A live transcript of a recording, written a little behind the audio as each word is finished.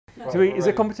Is it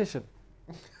a competition?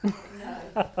 No. Do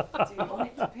you want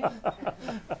it to be?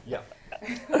 Yeah.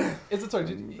 Is it? Sorry,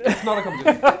 it's not a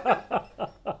competition.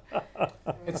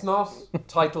 It's not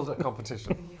titled a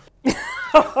competition.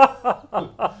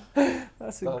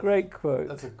 That's a great quote.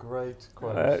 That's a great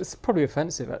quote. It's probably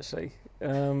offensive, actually,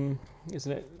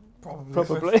 isn't it?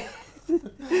 Probably.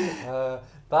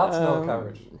 That's Noёl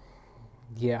Coward.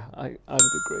 Yeah, I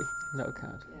would agree. Noёl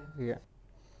Coward. Yeah.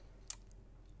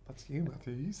 That's you,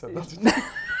 Matthew. You said that.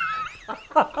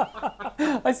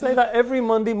 I say that every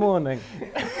Monday morning.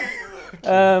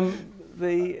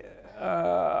 Noёl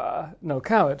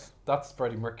Coward. That's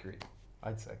Freddie Mercury,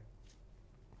 I'd say.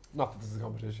 Not that this is a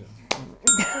competition.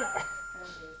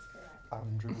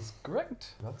 Andrew is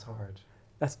correct. That's hard.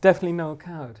 That's definitely Noёl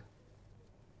Coward.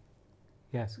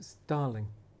 Yes, it's Darling.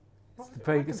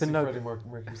 It's a no. Freddie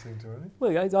Mercury sing to it.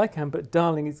 Well, I can, but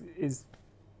Darling is.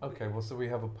 Okay, well, so we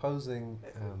have opposing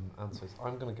answers.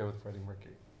 I'm going to go with Freddie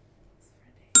Mercury.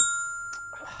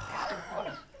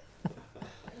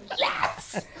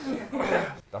 Yes!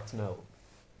 That's no.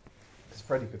 Because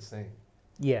Freddie could sing.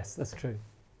 Yes, that's true.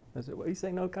 What are you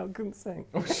saying? Noёl Coward couldn't sing.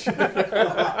 Oh shit! No,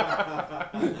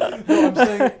 I'm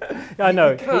saying. I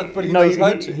know. He can't, but he knows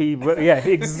how to. He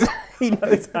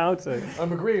knows how to.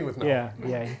 I'm agreeing with no. Yeah,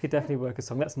 he could definitely work a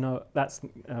song. That's no.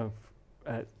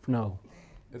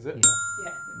 Is it?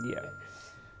 Yeah.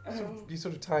 You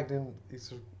sort of tagged in. You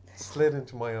sort of slid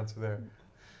into my answer there.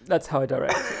 That's how I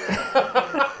direct.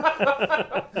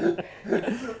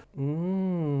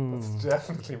 That's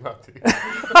definitely Matthew.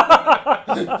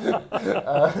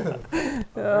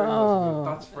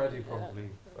 That's Freddie probably.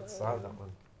 That's sad, that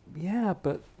one. Yeah,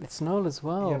 but it's Noel as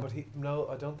well. Yeah, but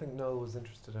I don't think Noel was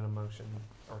interested in emotion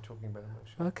or talking about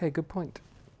emotion. Okay, good point.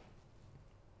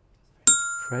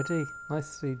 Freddie,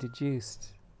 nicely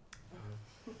deduced.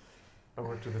 I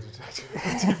worked with a detective.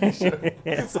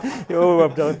 Yes. Oh,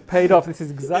 I've done paid off. This is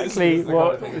exactly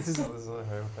what this is. This is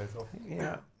how it pays off.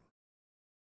 Yeah.